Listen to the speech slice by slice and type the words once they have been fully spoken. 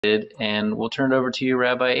and we'll turn it over to you,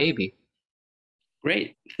 Rabbi Abi.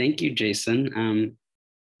 Great. Thank you, Jason.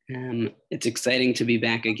 It's exciting to be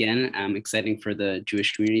back again. Exciting for the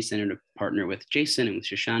Jewish Community Center to partner with Jason and with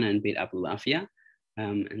Shoshana and Beit Abulafia.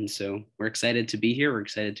 And so we're excited to be here. We're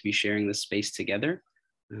excited to be sharing this space together.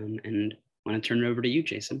 And want to turn it over to you,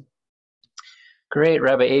 Jason. Great,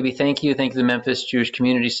 Rabbi Abi, thank you. Thank you to the Memphis Jewish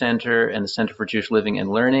Community Center and the Center for Jewish Living and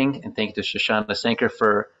Learning. And thank you to Shoshana Senker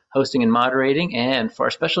for hosting and moderating, and for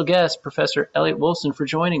our special guest, Professor Elliot Wolfson, for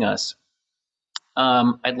joining us.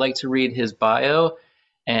 I'd like to read his bio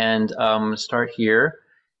and start here.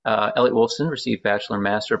 Elliot Wolfson received Bachelor and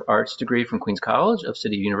Master of Arts degree from Queens College of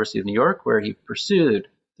City University of New York, where he pursued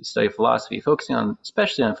the study of philosophy, focusing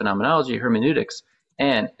especially on phenomenology, hermeneutics,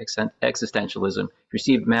 and existentialism. He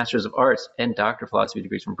received Masters of Arts and Doctor of Philosophy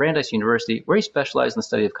degrees from Brandeis University, where he specialized in the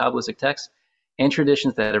study of Kabbalistic texts and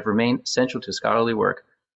traditions that have remained central to his scholarly work.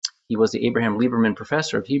 He was the Abraham Lieberman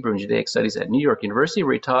Professor of Hebrew and Judaic Studies at New York University,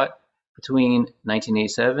 where he taught between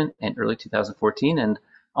 1987 and early 2014. And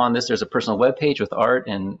on this, there's a personal webpage with art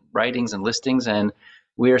and writings and listings. And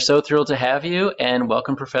we are so thrilled to have you, and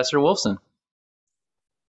welcome, Professor Wolfson.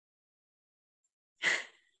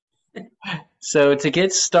 So to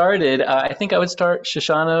get started, I think I would start,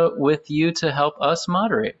 Shoshana, with you to help us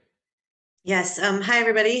moderate. Yes. Hi,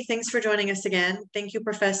 everybody. Thanks for joining us again. Thank you,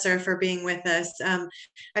 Professor, for being with us.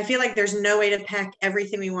 I feel like there's no way to pack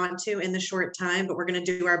everything we want to in the short time, but we're going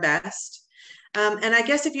to do our best. And I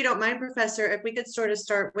guess if you don't mind, Professor, if we could sort of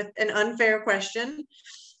start with an unfair question,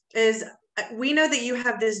 is we know that you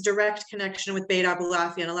have this direct connection with Beit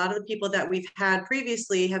Abulafia, and a lot of the people that we've had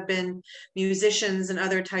previously have been musicians and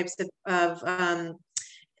other types of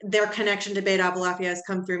their connection to Beit Abulafia has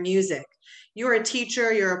come through music. You're a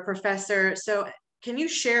teacher, you're a professor. So can you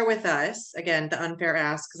share with us, again, the unfair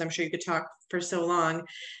ask, because I'm sure you could talk for so long,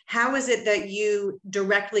 how is it that you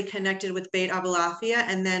directly connected with Beit Abulafia,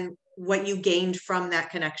 and then what you gained from that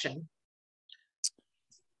connection?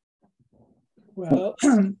 Well,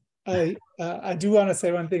 I do want to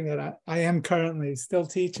say one thing, that I am currently still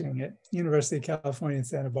teaching at University of California in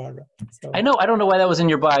Santa Barbara. So, I don't know why that was in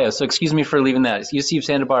your bio, so excuse me for leaving that. UC of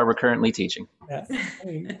Santa Barbara, currently teaching. Yeah,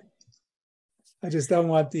 I just don't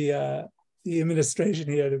want the administration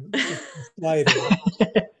here to slide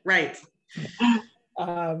it. Right.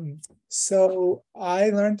 So I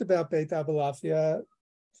learned about Beit Abulafia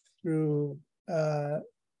through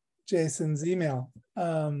Jason's email,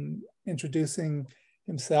 introducing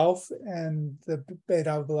himself and the Beit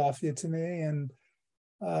Abulafia to me, and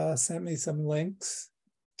sent me some links,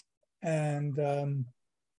 and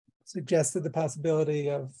suggested the possibility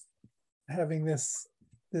of having this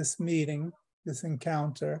meeting, this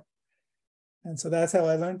encounter. And so that's how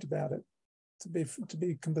I learned about it, to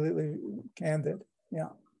be completely candid. Yeah.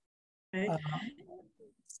 Right.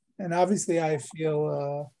 And obviously I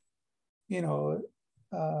feel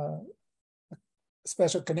a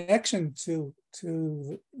special connection to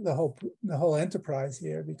the whole enterprise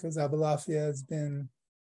here, because Abulafia has been,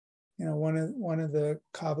 one of the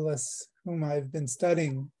Kabbalists whom I've been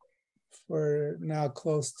studying for now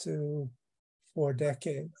close to 4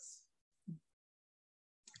 decades.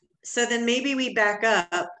 So then maybe we back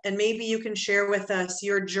up, and maybe you can share with us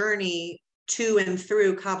your journey to and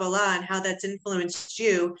through Kabbalah and how that's influenced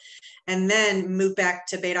you, and then move back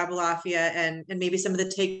to Beit Abulafia and maybe some of the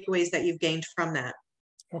takeaways that you've gained from that.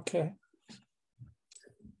 Okay.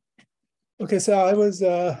 Okay, so I was,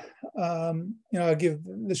 I'll give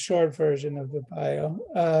the short version of the bio.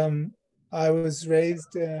 I was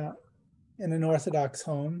raised in an Orthodox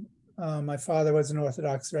home. My father was an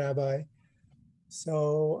Orthodox rabbi.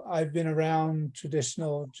 So I've been around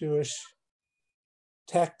traditional Jewish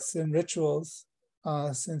texts and rituals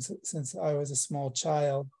since I was a small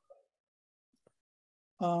child.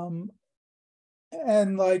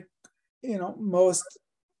 And like, most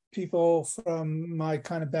people from my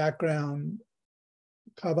kind of background,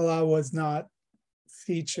 Kabbalah was not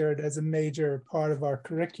featured as a major part of our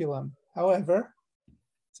curriculum. However,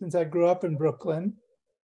 since I grew up in Brooklyn,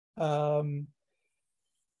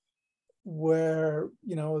 where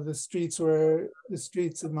the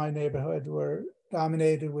streets of my neighborhood were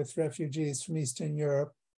dominated with refugees from Eastern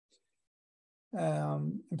Europe,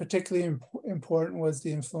 and particularly important was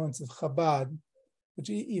the influence of Chabad, which,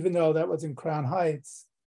 even though that was in Crown Heights,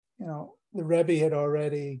 the Rebbe had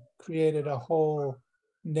already created a whole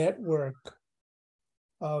network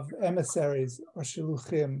of emissaries or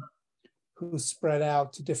shluchim who spread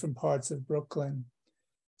out to different parts of Brooklyn.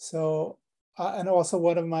 So, and also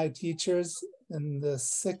one of my teachers in the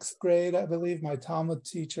 6th grade, I believe, my Talmud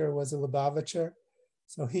teacher was a Lubavitcher.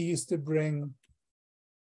 So he used to bring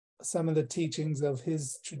some of the teachings of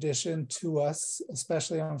his tradition to us,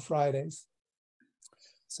 especially on Fridays.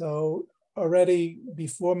 So already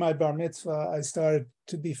before my bar mitzvah, I started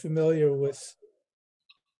to be familiar with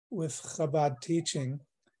Chabad teaching.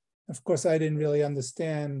 Of course, I didn't really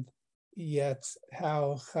understand yet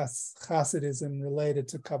how Hasidism related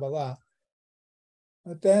to Kabbalah.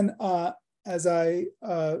 But then as I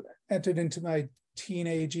entered into my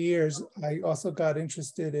teenage years, I also got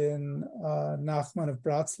interested in Nachman of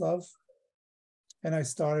Bratslav, and I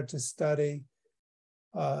started to study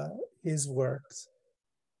his works.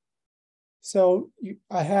 So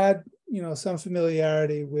I had, some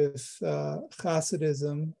familiarity with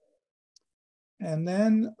Hasidism, and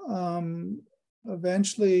then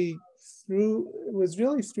eventually it was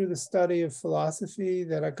really through the study of philosophy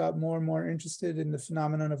that I got more and more interested in the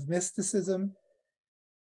phenomenon of mysticism.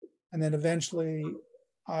 And then eventually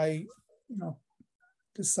I,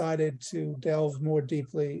 decided to delve more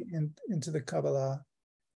deeply into the Kabbalah.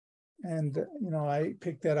 And, I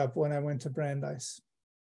picked that up when I went to Brandeis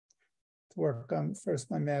to work on first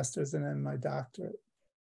my master's and then my doctorate.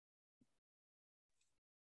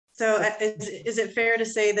 So is it fair to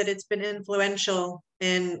say that it's been influential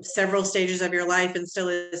in several stages of your life and still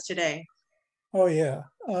is today? Oh yeah.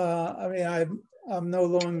 I'm no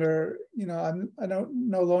longer, I don't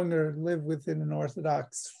no longer live within an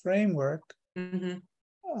Orthodox framework, mm-hmm.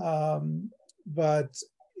 But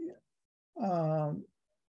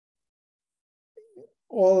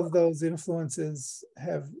all of those influences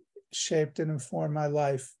have shaped and informed my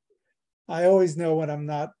life. I always know what I'm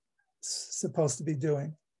not supposed to be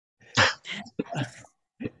doing.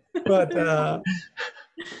 But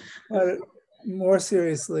more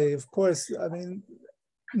seriously, of course,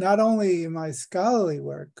 not only my scholarly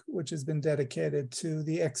work, which has been dedicated to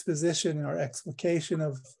the exposition or explication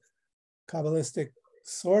of Kabbalistic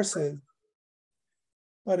sources,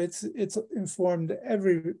 but it's informed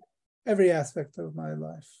every aspect of my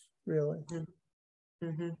life, really.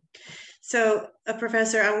 Mm-hmm. So,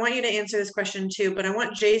 Professor, I want you to answer this question too, but I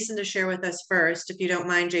want Jason to share with us first, if you don't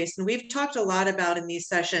mind, Jason. We've talked a lot about in these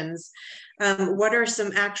sessions, what are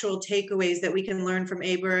some actual takeaways that we can learn from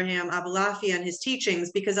Abraham Abulafia and his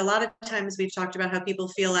teachings? Because a lot of times we've talked about how people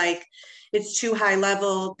feel like it's too high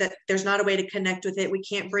level, that there's not a way to connect with it. We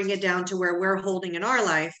can't bring it down to where we're holding in our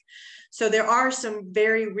life. So there are some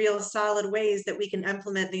very real solid ways that we can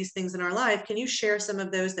implement these things in our life. Can you share some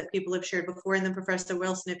of those that people have shared before? And then Professor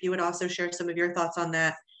Wilson, if you would also share some of your thoughts on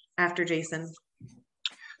that after Jason.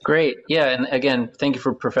 Great. Yeah. And again, thank you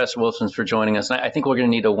for Professor Wilson for joining us. I think we're going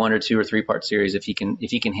to need a 1 or 2 or 3 part series if he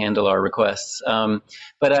can handle our requests.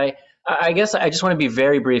 But I guess I just want to be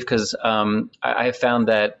very brief because I have found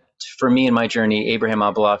that for me in my journey, Abraham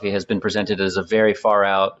Abulafia has been presented as a very far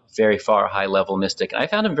out, very far high level mystic. And I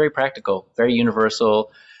found him very practical, very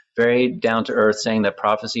universal, very down to earth, saying that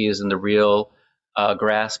prophecy is in the real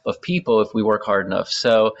grasp of people if we work hard enough.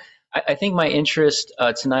 So I think my interest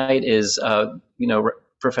tonight is,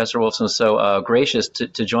 Professor Wolfson was so gracious to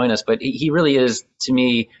join us, but he really is, to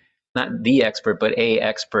me, not the expert, but a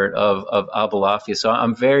expert of Abulafia. So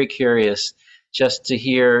I'm very curious just to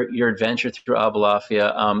hear your adventure through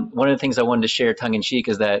Abulafia. One of the things I wanted to share tongue-in-cheek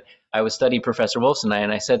is that I was studying Professor Wolfson,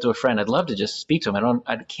 and I said to a friend, I'd love to just speak to him.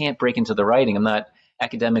 I can't break into the writing. I'm not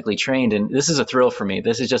academically trained, and this is a thrill for me.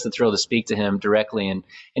 This is just a thrill to speak to him directly and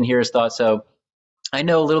hear his thoughts. So I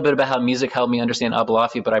know a little bit about how music helped me understand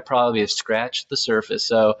Abulafia, but I probably have scratched the surface.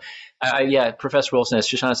 So, Professor Wilson, as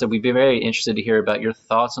Shoshana said, we'd be very interested to hear about your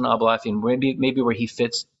thoughts on Abulafia and maybe where he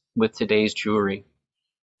fits with today's Jewry.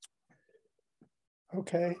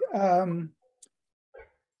 Okay.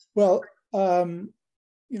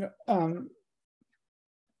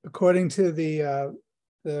 According to the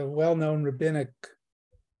well-known rabbinic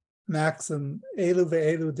maxim, Elu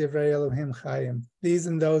ve'elu divrei Elohim chayim. These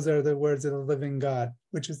and those are the words of the living God,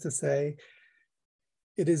 which is to say,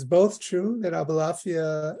 it is both true that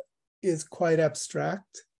Abulafia is quite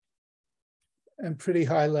abstract and pretty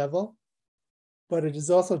high level, but it is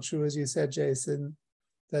also true, as you said, Jason,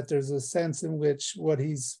 that there's a sense in which what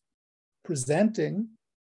he's presenting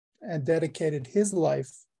and dedicated his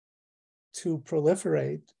life to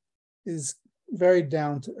proliferate is very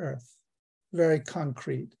down to earth, very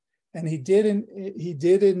concrete. And he did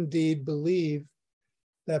indeed believe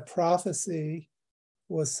that prophecy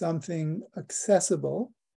was something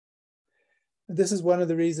accessible. And this is one of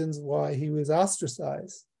the reasons why he was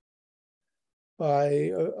ostracized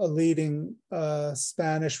by a leading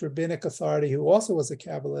Spanish rabbinic authority who also was a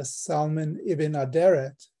Kabbalist, Salman ibn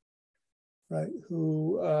Aderet, right,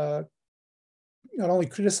 who not only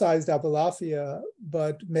criticized Abulafia,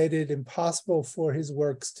 but made it impossible for his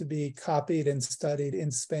works to be copied and studied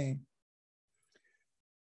in Spain,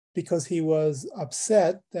 because he was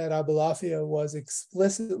upset that Abulafia was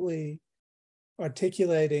explicitly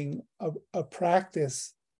articulating a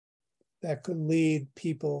practice that could lead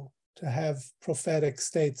people to have prophetic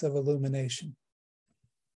states of illumination.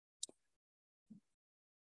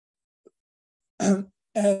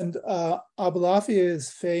 And Abulafia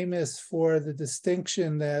is famous for the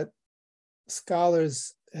distinction that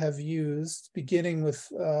scholars have used, beginning with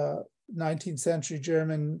 19th century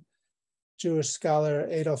German Jewish scholar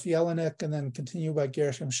Adolf Jelinek, and then continued by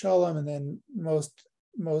Gershom Scholem, and then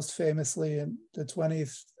most famously in the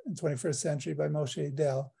 20th and 21st century by Moshe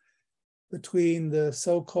Idel, between the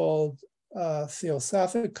so-called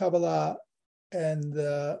Theosophic Kabbalah and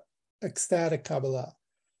the ecstatic Kabbalah.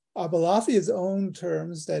 Abulafia's own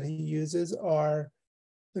terms that he uses are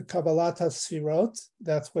the Kabbalat HaSfirot,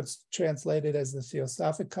 that's what's translated as the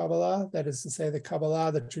Theosophic Kabbalah, that is to say the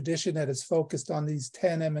Kabbalah, the tradition that is focused on these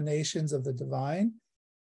 10 emanations of the divine,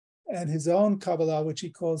 and his own Kabbalah, which he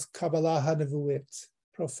calls Kabbalah HaNevuit,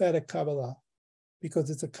 prophetic Kabbalah, because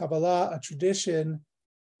it's a Kabbalah, a tradition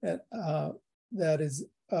that is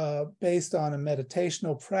based on a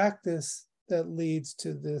meditational practice that leads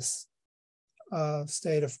to this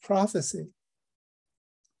state of prophecy.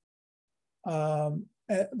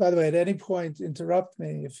 By the way, at any point, interrupt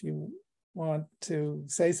me if you want to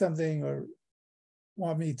say something or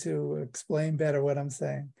want me to explain better what I'm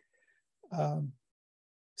saying.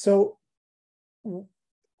 So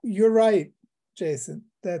you're right, Jason,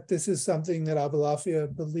 that this is something that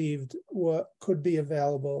Abulafia believed could be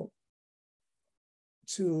available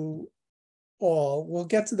to all. We'll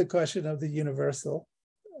get to the question of the universal,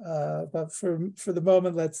 but for the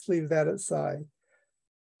moment, let's leave that aside.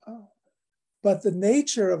 But the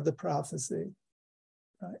nature of the prophecy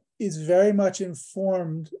is very much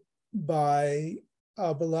informed by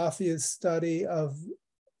Abulafia's study of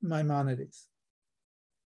Maimonides.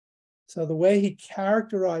 So the way he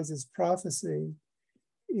characterizes prophecy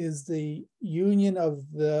is the union of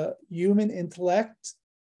the human intellect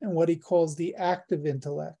and what he calls the active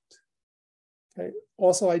intellect, okay?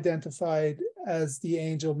 Also identified as the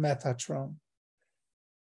angel Metatron.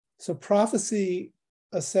 So prophecy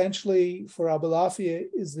essentially for Abulafia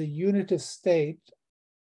is the unitive state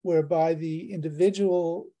whereby the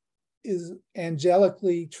individual is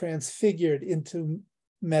angelically transfigured into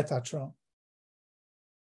Metatron,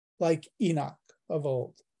 like Enoch of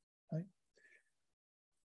old. Right?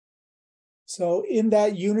 So in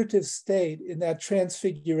that unitive state, in that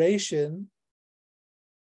transfiguration,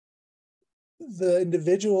 the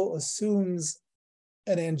individual assumes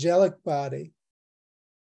an angelic body,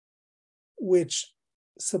 which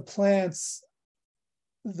supplants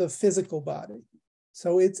the physical body.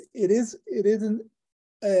 So it isn't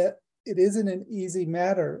an easy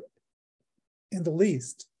matter in the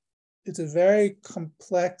least. It's a very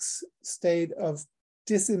complex state of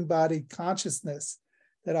disembodied consciousness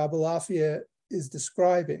that Abulafia is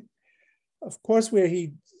describing. Of course, where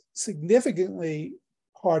he significantly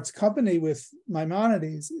parts company with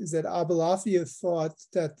Maimonides is that Abulafia thought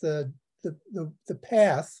that the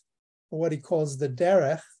path, or what he calls the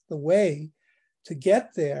derech, the way to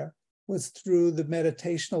get there, was through the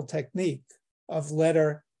meditational technique of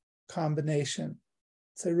letter combination,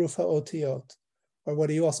 tzeruf ha'otiot, or what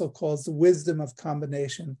he also calls the wisdom of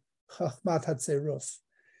combination, chachmat hatzeruf.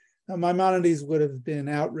 Now, Maimonides would have been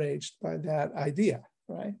outraged by that idea,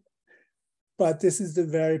 right? But this is the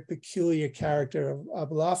very peculiar character of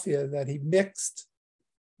Abulafia, that he mixed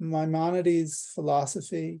Maimonides'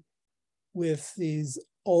 philosophy with these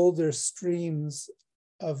older streams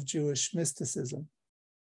of Jewish mysticism.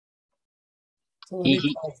 So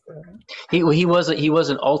he was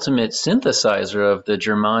an ultimate synthesizer of the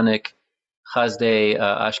Germanic Chazdei,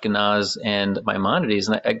 Ashkenaz, and Maimonides,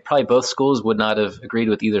 and probably both schools would not have agreed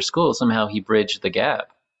with either school. Somehow he bridged the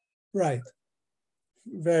gap. Right,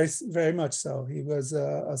 very, very much so. He was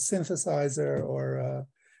a synthesizer or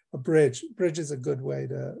a bridge. Bridge is a good way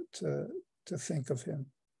to think of him.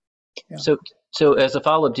 Yeah. So as a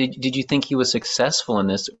follow-up, did you think he was successful in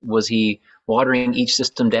this? Was he watering each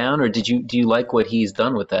system down, or do you like what he's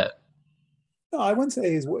done with that? No, I wouldn't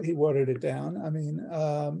say he watered it down. I mean,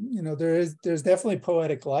 there's definitely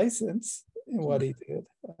poetic license in what he did,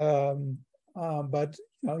 but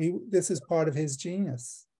this is part of his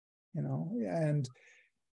genius, And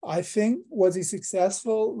I think, was he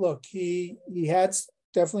successful? Look, he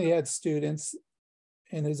definitely had students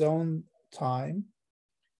in his own time.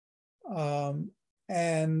 And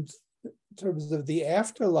in terms of the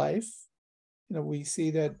afterlife, we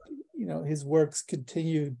see that his works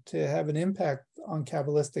continued to have an impact on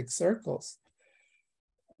Kabbalistic circles,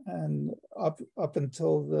 and up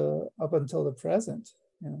until the present.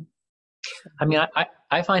 I mean,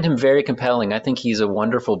 I find him very compelling. I think he's a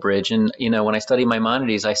wonderful bridge. And, when I study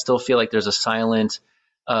Maimonides, I still feel like there's a silent,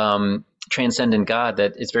 transcendent God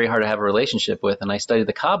that it's very hard to have a relationship with. And I study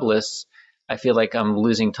the Kabbalists, I feel like I'm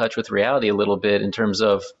losing touch with reality a little bit in terms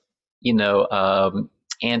of,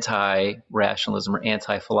 anti-rationalism or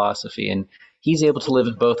anti-philosophy. And he's able to live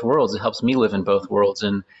in both worlds. It helps me live in both worlds.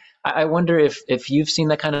 And I wonder if you've seen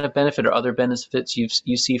that kind of benefit or other benefits you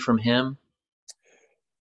see from him.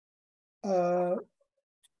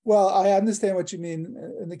 Well, I understand what you mean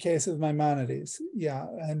in the case of Maimonides. Yeah.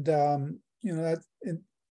 And,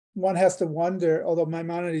 one has to wonder, although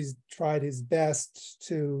Maimonides tried his best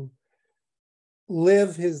to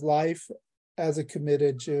live his life as a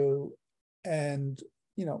committed Jew and,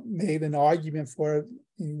 made an argument for it.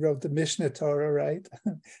 He wrote the Mishnah Torah, right?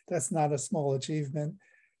 That's not a small achievement.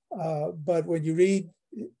 But when you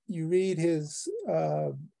read his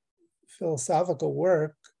philosophical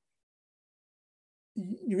work,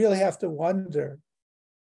 you really have to wonder,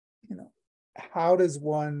 how does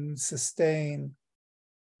one sustain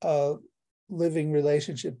a living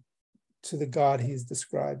relationship to the God he's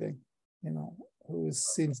describing, who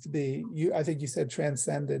seems to be, I think you said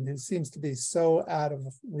transcendent, who seems to be so out of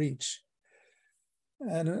reach.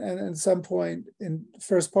 And at some point in the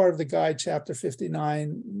first part of the guide, chapter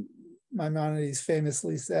 59, Maimonides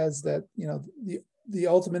famously says that, the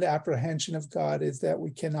ultimate apprehension of God is that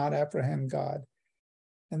we cannot apprehend God.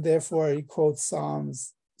 And therefore he quotes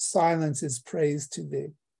Psalms, silence is praise to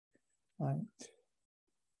thee. Right?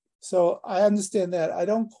 So I understand that. I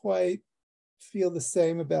don't quite feel the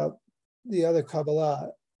same about the other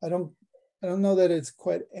Kabbalah. I don't know that it's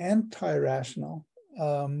quite anti-rational.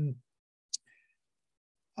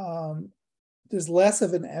 There's less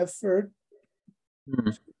of an effort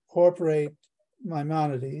to incorporate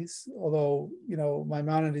Maimonides, although,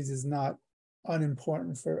 Maimonides is not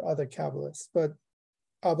unimportant for other Kabbalists, but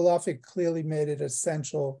Abulafia clearly made it an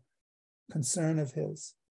essential concern of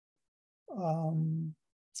his.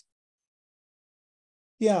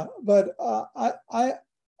 But I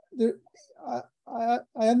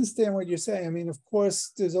understand what you're saying. I mean, of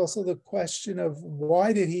course, there's also the question of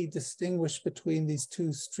why did he distinguish between these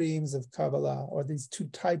two streams of Kabbalah or these two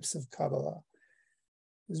types of Kabbalah?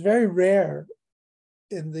 It was very rare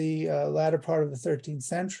in the latter part of the 13th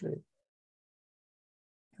century.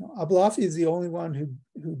 Abulafia is the only one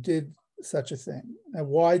who did such a thing. And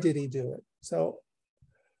why did he do it? So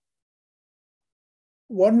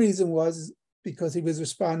one reason was because he was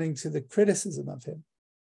responding to the criticism of him.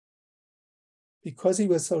 Because he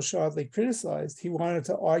was so sharply criticized, he wanted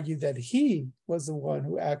to argue that he was the one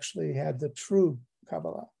who actually had the true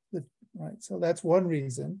Kabbalah. Right? So that's one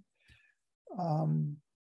reason.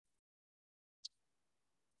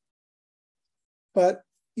 But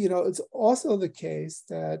it's also the case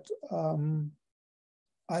that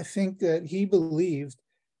I think that he believed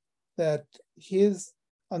that his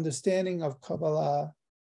understanding of Kabbalah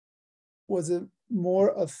was a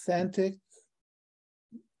more authentic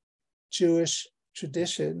Jewish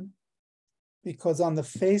tradition, because on the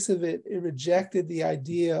face of it, it rejected the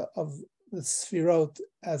idea of the Sfirot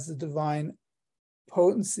as the divine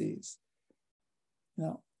potencies,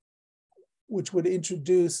 which would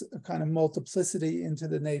introduce a kind of multiplicity into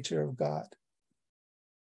the nature of God.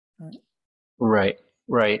 Right.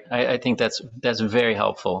 I think that's very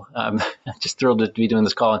helpful. I'm just thrilled to be doing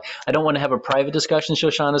this call. I don't want to have a private discussion,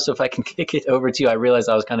 Shoshana, so if I can kick it over to you, I realized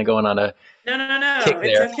I was kind of going on a No.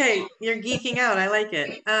 It's okay. You're geeking out. I like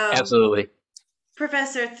it. Absolutely.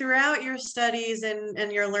 Professor, throughout your studies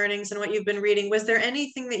and your learnings and what you've been reading, was there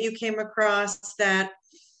anything that you came across that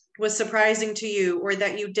was surprising to you or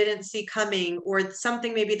that you didn't see coming, or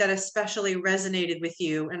something maybe that especially resonated with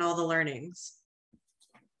you in all the learnings?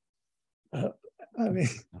 You're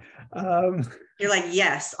like,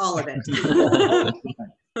 yes, all of it.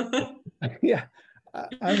 Yeah.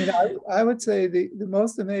 I would say the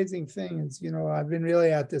most amazing thing is, I've been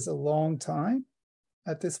really at this a long time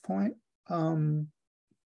at this point. And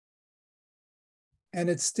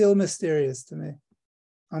it's still mysterious to me.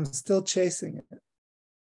 I'm still chasing it.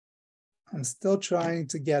 I'm still trying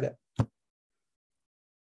to get it.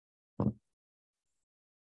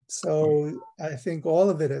 So I think all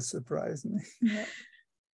of it has surprised me.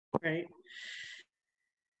 Right.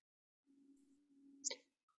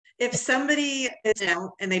 If somebody is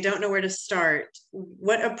now and they don't know where to start,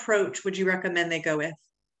 what approach would you recommend they go with?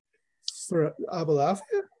 For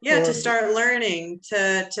Abulafia? Yeah, to start learning,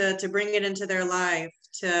 to bring it into their life,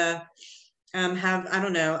 to have, I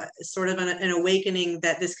don't know, sort of an awakening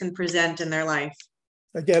that this can present in their life.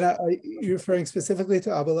 Again, are you referring specifically to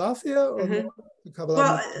Abulafia or more to Kabbalah?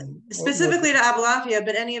 Well, specifically to Abulafia,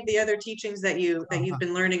 but any of the other teachings that you've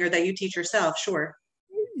been learning or that you teach yourself, sure.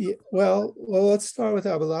 Yeah, well, let's start with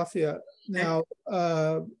Abulafia. Now,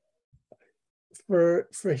 for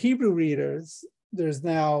Hebrew readers, there's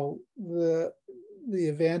now the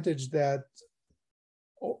advantage that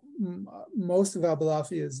most of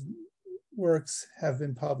Abulafia's works have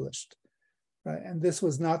been published, right? And this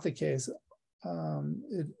was not the case.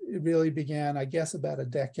 It really began, I guess, about a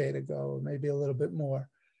decade ago, maybe a little bit more.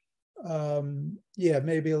 Yeah,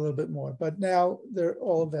 maybe a little bit more. But now they're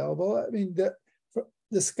all available. I mean,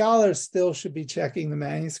 the scholars still should be checking the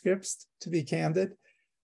manuscripts, to be candid.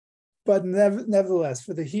 But nevertheless,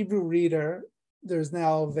 for the Hebrew reader, there's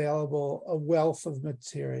now available a wealth of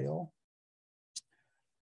material.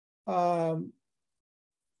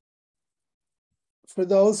 For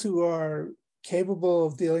those who are capable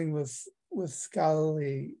of dealing with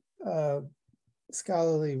scholarly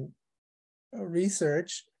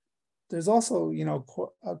research, there's also,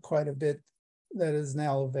 quite a bit that is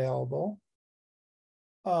now available.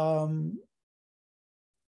 For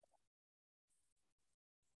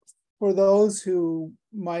those who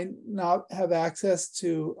might not have access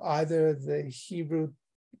to either the Hebrew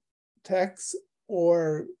text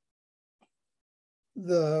or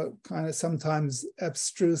the kind of sometimes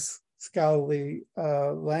abstruse scholarly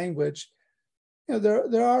language,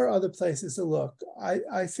 there are other places to look.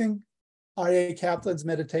 I think R.A. Kaplan's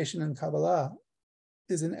Meditation in Kabbalah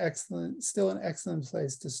is still an excellent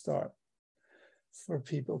place to start for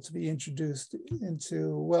people to be introduced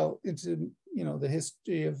into the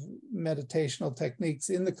history of meditational techniques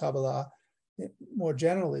in the Kabbalah more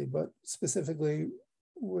generally, but specifically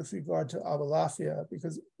with regard to Abulafia,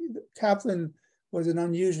 because Kaplan was an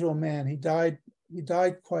unusual man. He died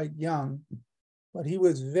quite young, but he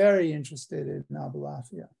was very interested in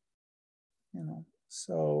Abulafia,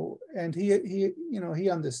 So, and he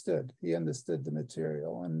understood the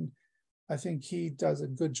material, and I think he does a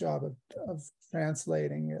good job of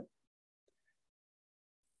translating it.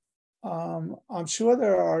 I'm sure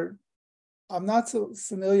there are, I'm not so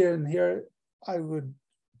familiar, and here I would,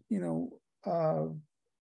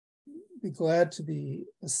 be glad to be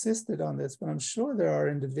assisted on this, but I'm sure there are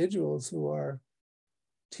individuals who are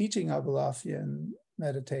teaching Abulafia and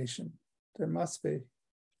meditation. There must be.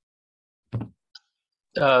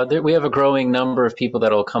 We have a growing number of people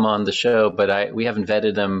that will come on the show, but we haven't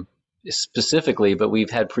vetted them specifically, but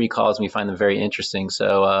we've had pre-calls and we find them very interesting.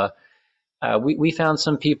 So we found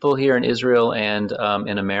some people here in Israel and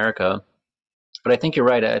in America, but I think you're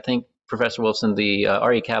right. I think Professor Wolfson, the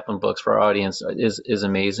R.E. Kaplan books for our audience is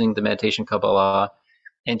amazing. The Meditation Kabbalah,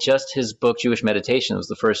 and just his book Jewish Meditation was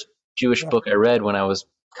the first Jewish book I read when I was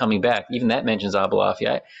coming back. Even that mentions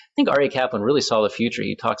Abulafia. I think R.A. Kaplan really saw the future.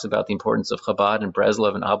 He talks about the importance of Chabad and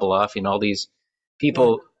Breslov and Abulafia and all these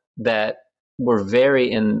people that were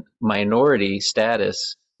very in minority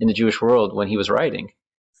status in the Jewish world when he was writing,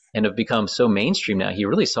 and have become so mainstream now. He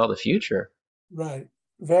really saw the future. Right.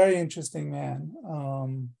 Very interesting man.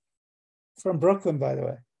 From Brooklyn, by the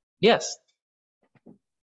way. Yes.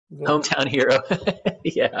 Hometown hero.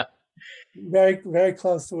 Yeah. Very, very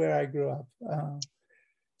close to where I grew up.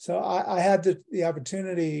 So I had the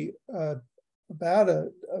opportunity again, it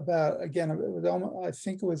was almost, I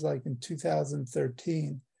think it was like in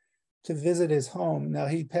 2013, to visit his home. Now,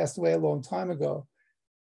 he passed away a long time ago,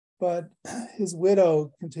 but his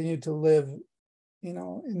widow continued to live,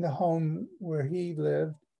 in the home where he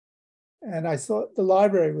lived. And I saw the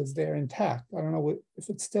library was there intact. I don't know if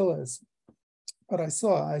it still is, but I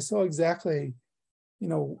saw exactly,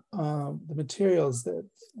 the materials that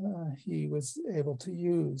he was able to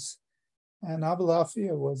use. And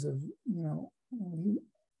Abulafia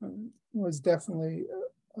was definitely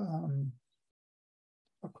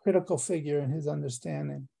a critical figure in his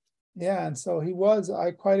understanding. Yeah, and so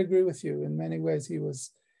I quite agree with you. In many ways, he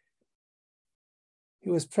was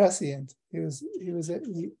prescient. He was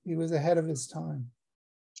ahead of his time.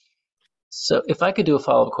 So if I could do a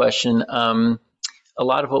follow-up question, a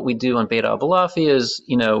lot of what we do on Beit Abulafia is,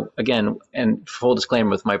 again, and full disclaimer,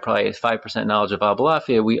 with my probably 5% knowledge of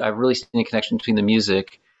Abulafia, I've really seen a connection between the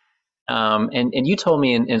music. And you told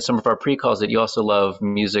me in some of our pre-calls that you also love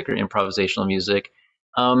music or improvisational music.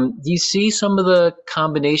 Do you see some of the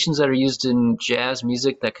combinations that are used in jazz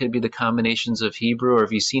music that could be the combinations of Hebrew, or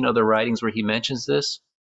have you seen other writings where he mentions this?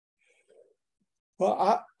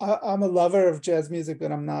 Well, I'm a lover of jazz music,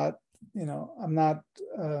 but I'm not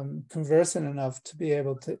conversant enough to be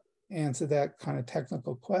able to answer that kind of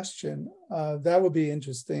technical question. That would be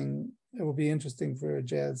interesting it will be interesting for a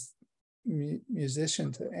jazz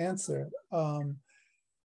musician to answer.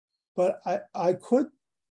 But I could,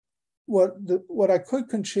 what I could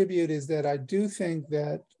contribute is that I do think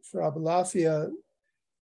that for Abulafia,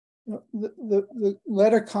 the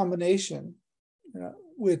letter combination,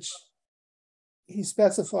 which he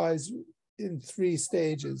specifies in 3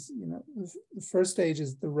 stages. The first stage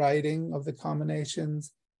is the writing of the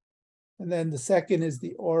combinations, and then the second is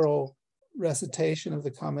the oral recitation of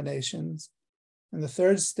the combinations, and the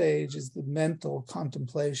third stage is the mental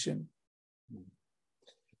contemplation.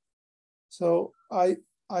 So I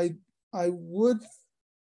would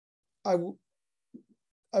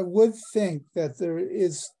think that there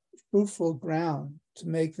is fruitful ground to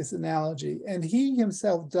make this analogy, and he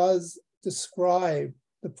himself does describe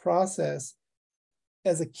the process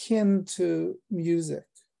as akin to music.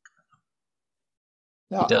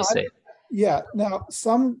 Now, he does say. Yeah. Now,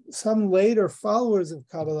 some later followers of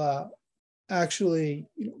Kabbalah actually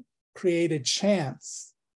created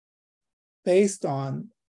chants based on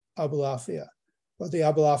Abulafia or the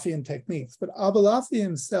Abulafian techniques. But Abulafia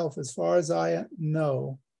himself, as far as I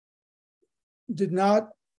know, did not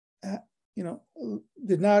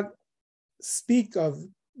speak of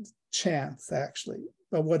chants actually.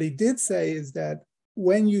 But what he did say is that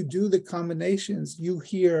when you do the combinations, you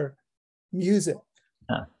hear music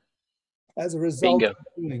as a result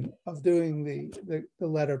of doing the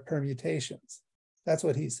letter permutations. That's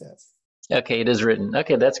what he says. Okay, it is written.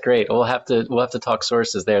 Okay, that's great. We'll have to talk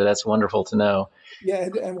sources there. That's wonderful to know. Yeah,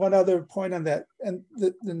 and one other point on that, and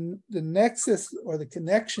the nexus or the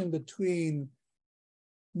connection between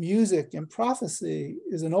music and prophecy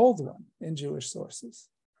is an old one in Jewish sources,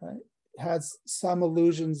 right? It has some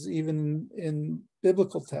allusions even in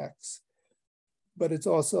biblical texts, but it's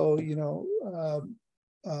also,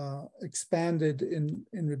 expanded in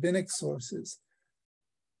rabbinic sources.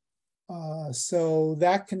 So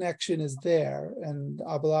that connection is there, and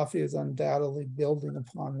Abulafia is undoubtedly building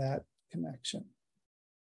upon that connection.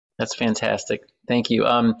 That's fantastic. Thank you.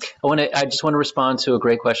 I just want to respond to a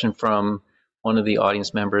great question from one of the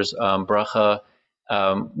audience members, Bracha.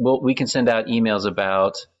 We can send out emails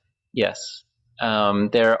about, yes,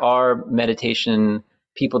 there are meditation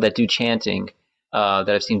people that do chanting that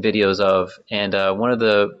I've seen videos of, and one of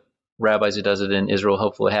the rabbis who does it in Israel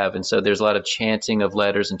hopefully have, and so there's a lot of chanting of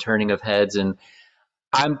letters and turning of heads, and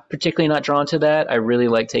I'm particularly not drawn to that. I really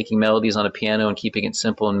like taking melodies on a piano and keeping it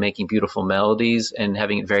simple and making beautiful melodies and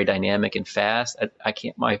having it very dynamic and fast. I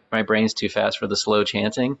can't, my brain's too fast for the slow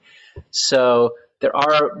chanting. So there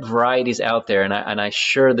are varieties out there, and I'm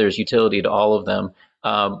sure there's utility to all of them.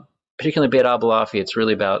 Particularly Beit Abulafia, it's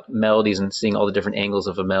really about melodies and seeing all the different angles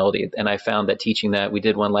of a melody. And I found that teaching that, we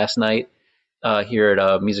did one last night here at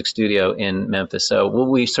a music studio in Memphis. So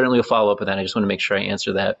we certainly will follow up with that. I just want to make sure I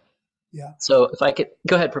answer that. Yeah. So if I could,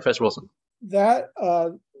 go ahead, Professor Wolfson. That,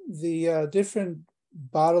 the different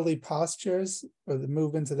bodily postures or the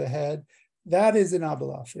movements of the head, that is in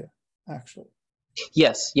Abulafia, actually.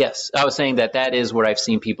 Yes. I was saying that is where I've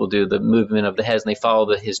seen people do the movement of the heads, and they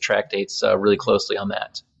follow his tractates really closely on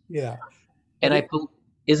that. Yeah. And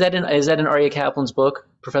is that in Aryeh Kaplan's book,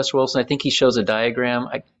 Professor Wolfson? I think he shows a diagram.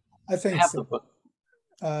 I think have so. The book.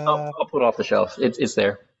 I'll put it off the shelf. It's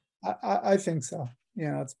there. I think so.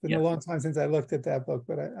 It's been a long time since I looked at that book,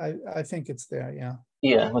 but I think it's there. Yeah.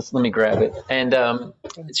 Yeah. Let me grab it. And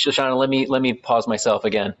Shoshana, let me pause myself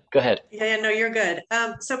again. Go ahead. Yeah. No, you're good.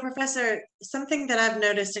 So, Professor, something that I've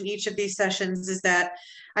noticed in each of these sessions is that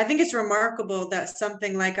I think it's remarkable that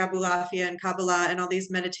something like Abulafia and Kabbalah and all these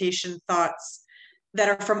meditation thoughts that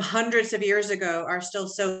are from hundreds of years ago are still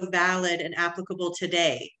so valid and applicable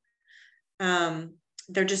today.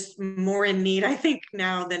 They're just more in need, I think,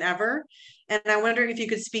 now than ever. And I'm wondering if you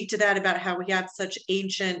could speak to that, about how we have such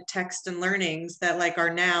ancient texts and learnings that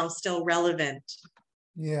are now still relevant.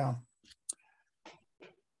 Yeah.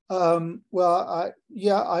 Well,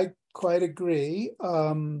 I quite agree.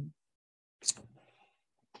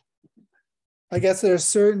 I guess there's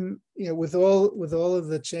certain, with all of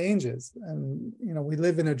the changes, and we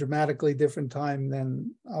live in a dramatically different time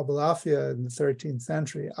than Abulafia in the 13th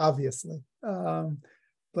century, obviously.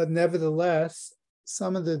 But nevertheless,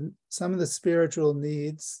 some of the spiritual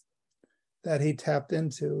needs that he tapped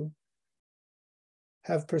into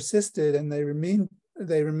have persisted, and they remain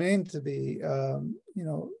to be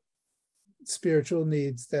spiritual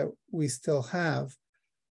needs that we still have.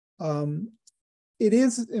 It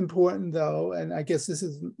is important, though, and I guess this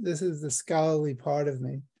is the scholarly part of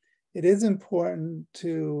me. It is important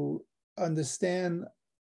to understand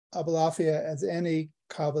Abulafia as any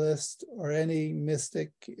Kabbalist or any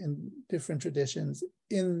mystic in different traditions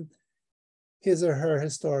in his or her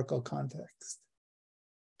historical context.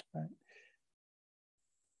 Right?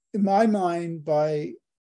 In my mind, by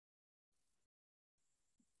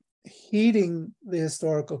heeding the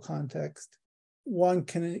historical context, one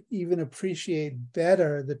can even appreciate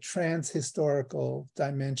better the trans-historical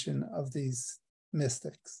dimension of these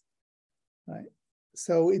mystics, right?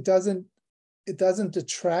 So it doesn't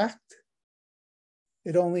detract,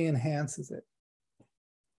 it only enhances it.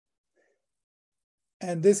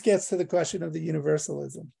 And this gets to the question of the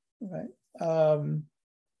universalism, right?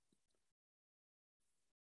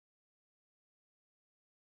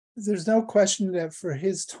 There's no question that for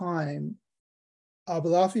his time,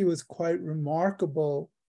 Abulafia was quite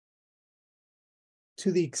remarkable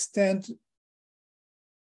to the extent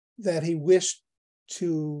that he wished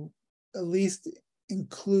to at least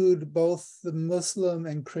include both the Muslim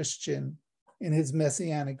and Christian in his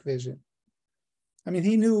messianic vision. I mean,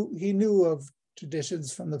 he knew of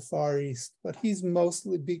traditions from the Far East, but he's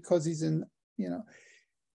mostly, because he's in,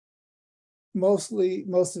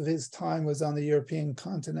 most of his time was on the European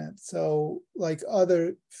continent. So like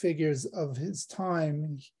other figures of his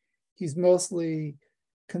time, he's mostly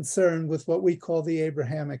concerned with what we call the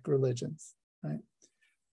Abrahamic religions, right?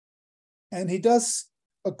 And he does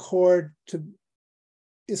accord to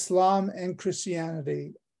Islam and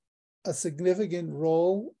Christianity a significant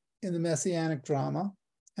role in the messianic drama.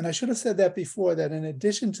 And I should have said that before, that in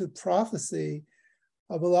addition to prophecy,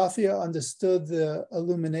 Abulafia understood the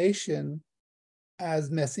illumination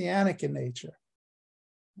as messianic in nature.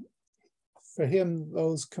 For him,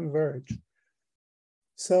 those converge.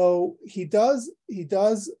 So he does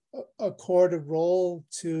accord a role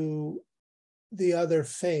to the other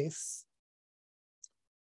faiths,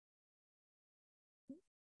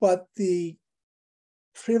 but the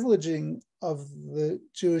privileging of the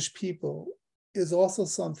Jewish people is also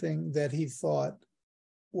something that he thought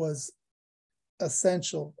was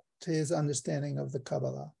essential to his understanding of the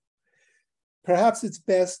Kabbalah. Perhaps it's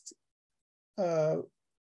best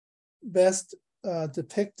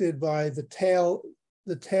depicted by the tale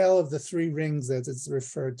of the three rings, as it's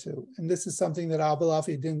referred to. And this is something that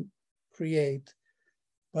Abulafia didn't create,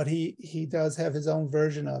 but he does have his own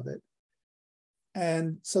version of it.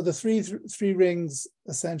 And so the three rings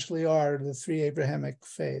essentially are the three Abrahamic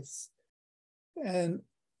faiths. And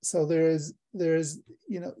so there's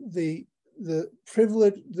the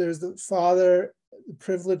privilege, there's the father, the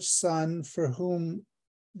privileged son for whom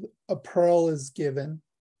a pearl is given,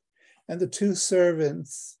 and the two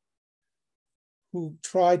servants who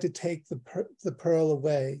try to take the pearl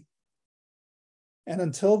away. And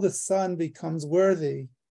until the son becomes worthy,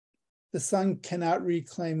 the son cannot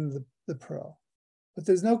reclaim the pearl. But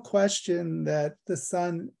there's no question that the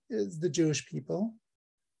son is the Jewish people.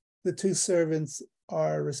 The two servants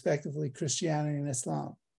are respectively Christianity and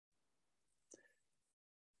Islam.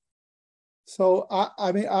 So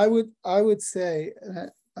I would say,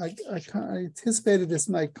 I anticipated this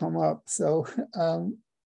might come up. So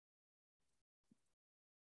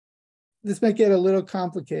this might get a little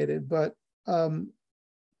complicated, but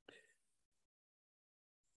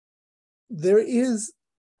there is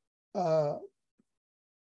let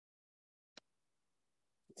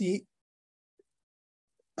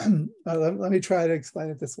me try to explain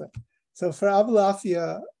it this way. So for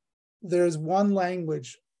Abulafia, there's one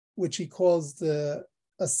language which he calls the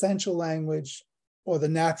essential language or the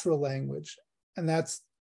natural language, and that's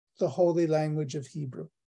the holy language of Hebrew.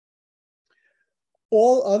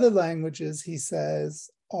 All other languages, he says,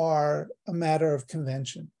 are a matter of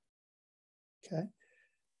convention. Okay.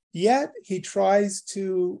 Yet he tries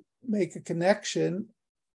to make a connection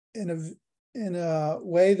in a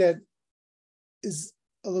way that is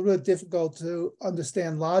a little bit difficult to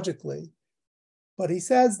understand logically. But he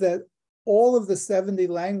says that all of the 70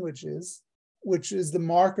 languages, which is the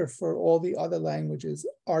marker for all the other languages,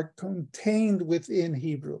 are contained within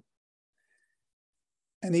Hebrew.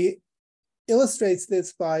 And he illustrates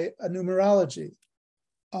this by a numerology.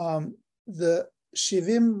 The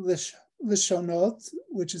Shivim Lishonot,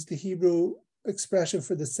 which is the Hebrew expression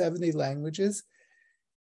for the 70 languages,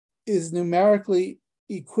 is numerically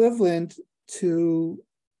equivalent to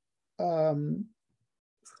Chachmat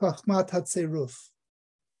HaTzeruf,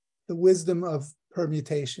 the wisdom of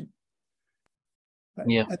permutation.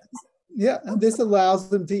 Right? Yeah. And this allows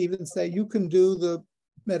them to even say you can do the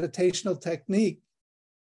meditational technique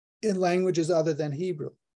in languages other than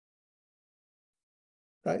Hebrew.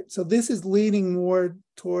 Right? So this is leaning more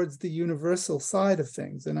towards the universal side of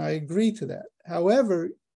things, and I agree to that.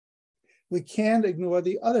 However, we can't ignore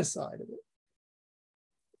the other side of it.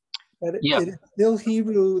 That it is still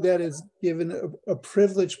Hebrew that is given a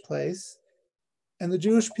privileged place, And the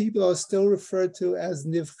Jewish people are still referred to as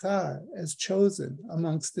nivchar, as chosen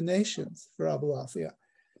amongst the nations for Abulafia,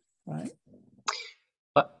 right?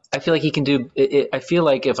 I feel like he can do it. I feel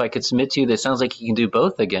like if I could submit to you, that sounds like he can do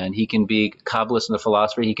both again. He can be Kabbalist and a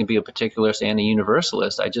philosopher. He can be a particularist and a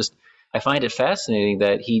universalist. I find it fascinating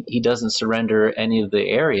that he doesn't surrender any of the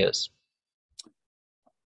areas.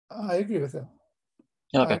 I agree with that.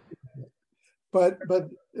 Okay. But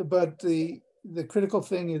the critical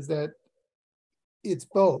thing is that it's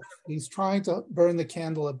both. He's trying to burn the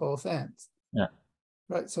candle at both ends. Yeah.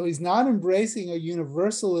 Right. So he's not embracing a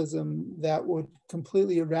universalism that would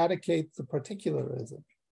completely eradicate the particularism.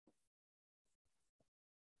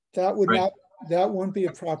 That would Right. that wouldn't be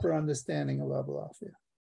a proper understanding of Abulafia.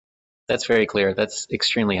 That's very clear. That's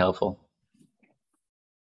extremely helpful.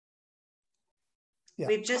 Yeah.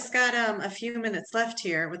 We've just got a few minutes left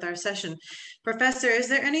here with our session. Professor, is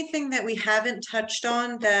there anything that we haven't touched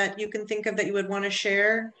on that you can think of that you would want to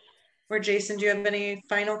share? Or Jason, do you have any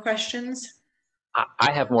final questions?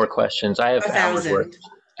 I have more questions. I have 1,000.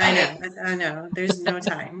 I know. There's no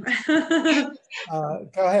time. Go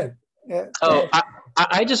ahead. Yeah, Oh,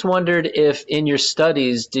 I just wondered if in your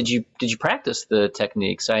studies did you practice the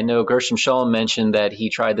techniques? I know Gershom Scholem mentioned that he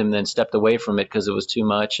tried them and then stepped away from it because it was too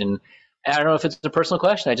much. And I don't know if it's a personal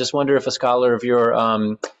question. I just wonder if a scholar of your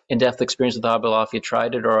in-depth experience with Abulafia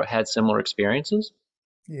tried it or had similar experiences.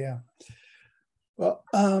 Yeah. Well,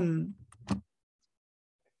 I'm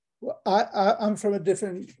from a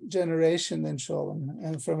different generation than Scholem,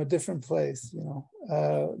 and from a different place,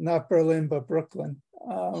 not Berlin, but Brooklyn.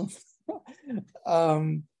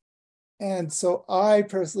 And so I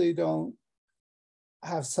personally don't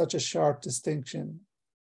have such a sharp distinction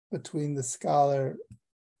between the scholar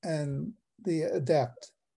and the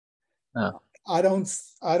adept. Oh. I don't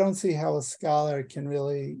see how a scholar can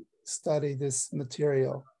really study this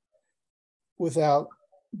material without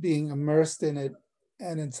being immersed in it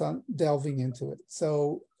and in some delving into it.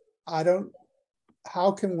 So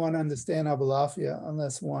how can one understand Abulafia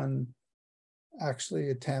unless one actually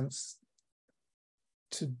attempts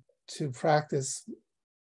to practice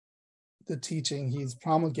the teaching he's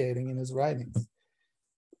promulgating in his writings?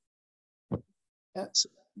 I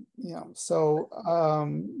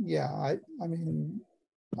mean,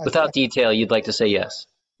 without detail, you'd like to say yes.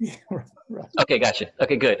 Yeah, right. Okay, gotcha.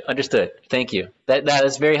 Okay, good. Understood. Thank you. That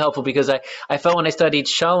is very helpful because I felt when I studied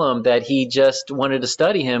Shalom that he just wanted to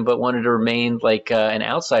study him, but wanted to remain like an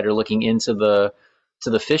outsider looking into the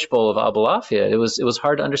fishbowl of Abulafia. It was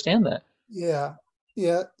hard to understand that. Yeah.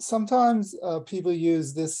 Sometimes people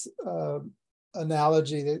use this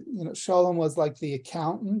analogy that Shalom was like the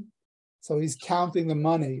accountant, so he's counting the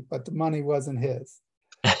money, but the money wasn't his.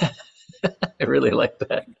 I really like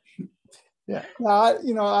that. Yeah,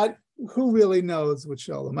 who really knows with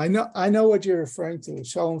Shalom? I know what you're referring to.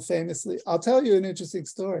 Shalom famously, I'll tell you an interesting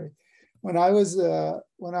story. When I was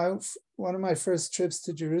one of my first trips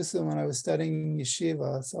to Jerusalem when I was studying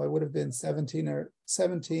yeshiva, so I would have been 17.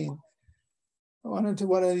 I went into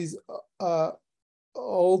one of these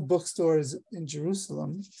old bookstores in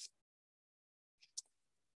Jerusalem,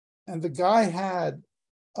 and the guy had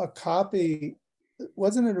a copy. It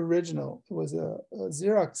wasn't an original; it was a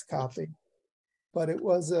Xerox copy. But it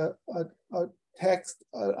was a text,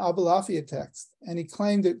 an Abulafia text, and he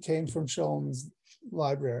claimed it came from Sholom's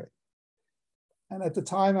library. And at the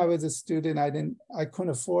time I was a student, I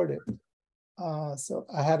couldn't afford it, so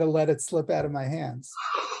I had to let it slip out of my hands.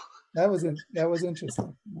 That was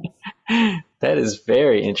interesting. That is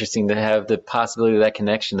very interesting to have the possibility of that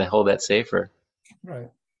connection to hold that safer.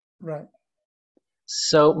 Right.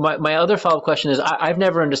 So my other follow-up question is, I've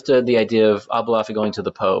never understood the idea of Abulafia going to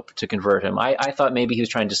the Pope to convert him. I thought maybe he was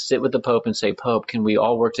trying to sit with the Pope and say, Pope, can we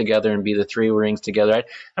all work together and be the three rings together?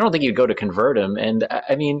 I don't think he'd go to convert him. And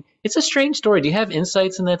I mean, it's a strange story. Do you have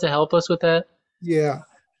insights in that to help us with that? Yeah.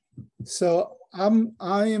 So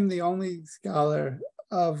I am the only scholar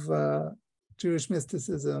of Jewish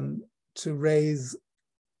mysticism to raise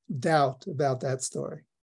doubt about that story.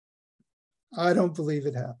 I don't believe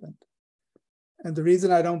it happened. And the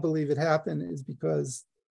reason I don't believe it happened is because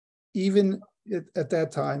even at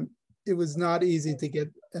that time, it was not easy to get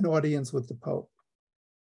an audience with the Pope.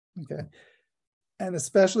 Okay. And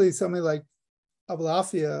especially somebody like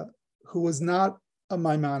Abulafia, who was not a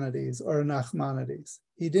Maimonides or a Nachmanides.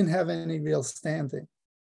 He didn't have any real standing.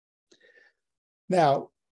 Now,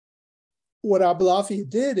 what Abulafia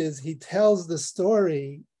did is he tells the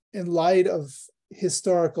story in light of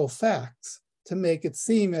historical facts to make it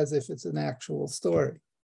seem as if it's an actual story.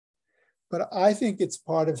 But I think it's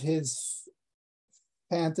part of his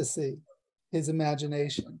fantasy, his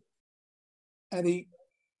imagination. And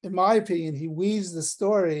in my opinion, he weaves the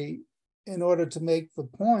story in order to make the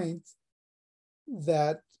point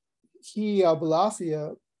that he,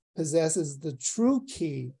 Abulafia, possesses the true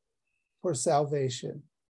key for salvation,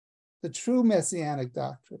 the true messianic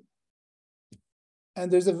doctrine.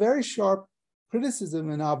 And there's a very sharp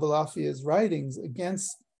criticism in Abulafia's writings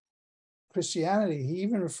against Christianity. He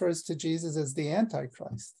even refers to Jesus as the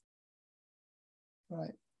Antichrist.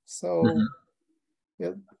 Right. So,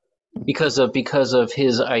 yeah. Because of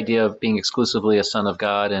his idea of being exclusively a son of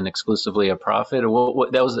God and exclusively a prophet, or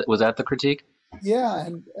what that was that the critique? Yeah,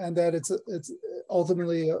 and that it's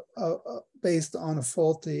ultimately based on a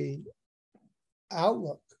faulty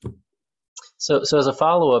outlook. So as a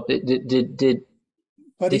follow-up, did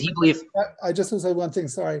he believe? I just want to say one thing.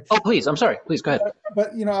 Sorry. Oh, please. I'm sorry. Please go ahead.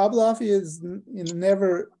 But Abulafia is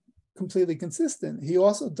never completely consistent. He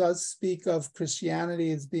also does speak of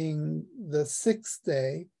Christianity as being the sixth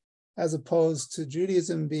day, as opposed to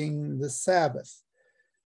Judaism being the Sabbath.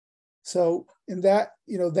 So in that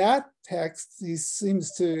that text, he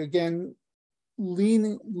seems to again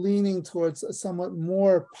leaning towards a somewhat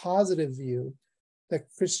more positive view that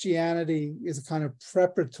Christianity is a kind of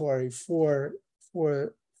preparatory for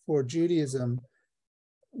Judaism,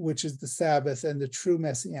 which is the Sabbath and the true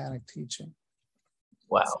messianic teaching.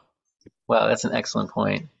 Wow, that's an excellent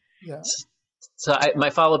point. Yeah. So my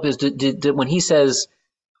follow-up is: did when he says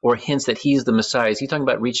or hints that he's the Messiah, is he talking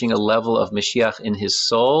about reaching a level of Mashiach in his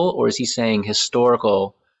soul, or is he saying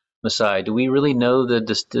historical Messiah? Do we really know the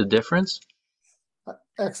difference?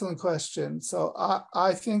 Excellent question. So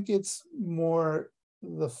I think it's more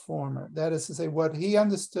the former. That is to say, what he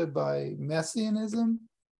understood by messianism.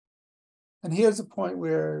 And here's a point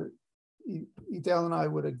where Idel and I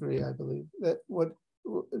would agree, I believe, that what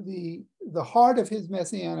the heart of his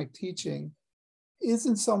messianic teaching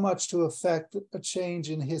isn't so much to affect a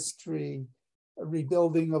change in history, a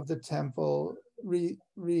rebuilding of the temple,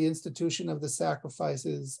 reinstitution of the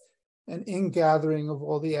sacrifices, an ingathering of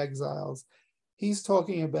all the exiles. He's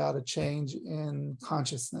talking about a change in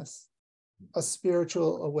consciousness, a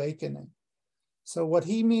spiritual awakening. So what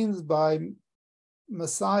he means by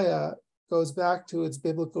Messiah goes back to its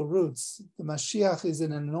biblical roots. The Mashiach is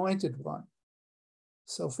an anointed one.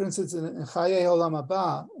 So for instance, in Chaye Olam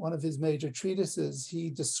Haba, one of his major treatises, he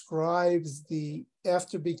describes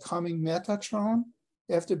after becoming Metatron,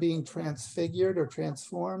 after being transfigured or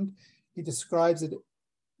transformed, he describes it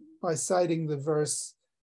by citing the verse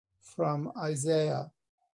from Isaiah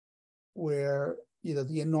where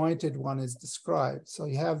the anointed one is described. So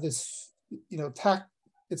you have this,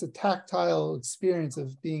 it's a tactile experience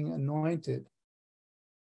of being anointed.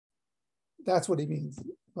 That's what he means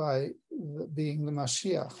by being the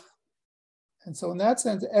Mashiach. And so in that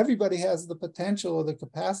sense, everybody has the potential or the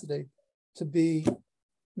capacity to be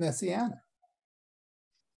messianic.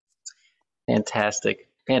 Fantastic.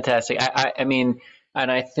 I mean, and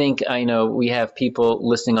I think we have people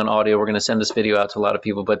listening on audio. We're going to send this video out to a lot of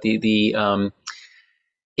people, but the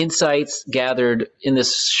insights gathered in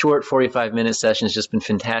this short 45-minute session has just been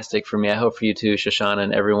fantastic for me. I hope for you too, Shoshana,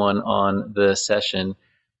 and everyone on the session.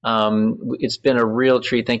 It's been a real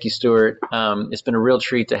treat. Thank you, Stuart. It's been a real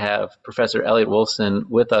treat to have Professor Elliot Wolfson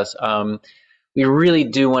with us. We really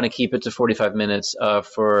do want to keep it to 45 minutes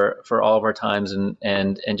for all of our times,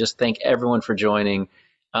 and just thank everyone for joining.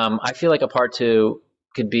 I feel like a part two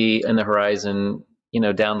could be in the horizon,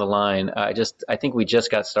 down the line. I think we just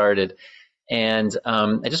got started, and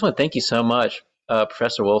I just want to thank you so much,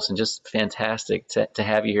 Professor Wolfson. Just fantastic to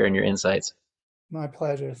have you here and your insights. My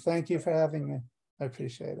pleasure. Thank you for having me. I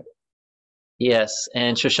appreciate it. Yes,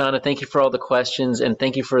 and Shoshana, thank you for all the questions, and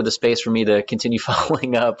thank you for the space for me to continue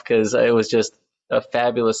following up, because it was just a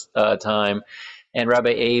fabulous time. And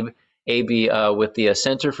Rabbi Abi with the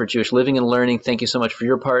Center for Jewish Living and Learning, thank you so much for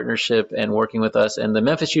your partnership and working with us. And the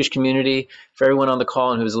Memphis Jewish community, for everyone on the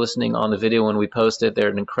call and who's listening on the video when we post it, they're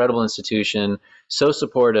an incredible institution, so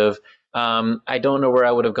supportive. I don't know where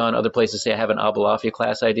I would have gone other places. Say I have an Abulafia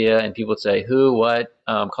class idea, and people would say, who, what,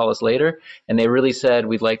 call us later. And they really said,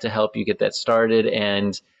 we'd like to help you get that started.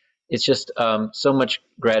 And it's just so much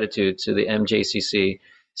gratitude to the MJCC.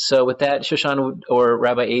 So with that, Shoshana or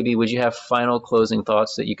Rabbi Abi, would you have final closing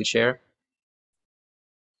thoughts that you could share?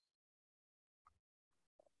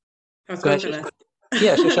 Go ahead.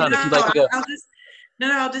 Yeah, Shoshana, if you'd like to go.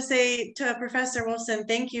 I'll just say to Professor Wolfson,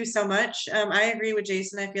 thank you so much. I agree with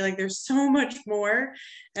Jason. I feel like there's so much more,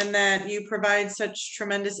 and that you provide such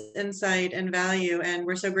tremendous insight and value, and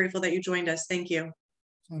we're so grateful that you joined us. Thank you.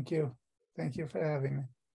 Thank you. Thank you for having me.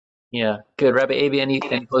 Yeah, good. Rabbi Abi, any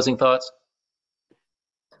closing thoughts?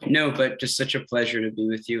 No, but just such a pleasure to be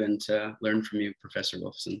with you and to learn from you, Professor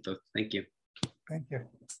Wolfson. So thank you. Thank you.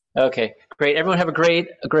 Okay, great. Everyone have a great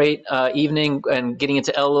evening and getting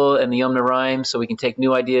into Elul and the Yom Naraim so we can take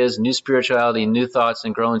new ideas, new spirituality, new thoughts,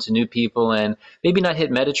 and grow into new people. And maybe not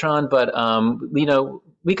hit Metatron, but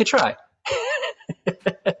we could try.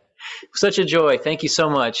 Such a joy. Thank you so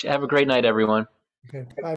much. Have a great night, everyone. Okay. Bye.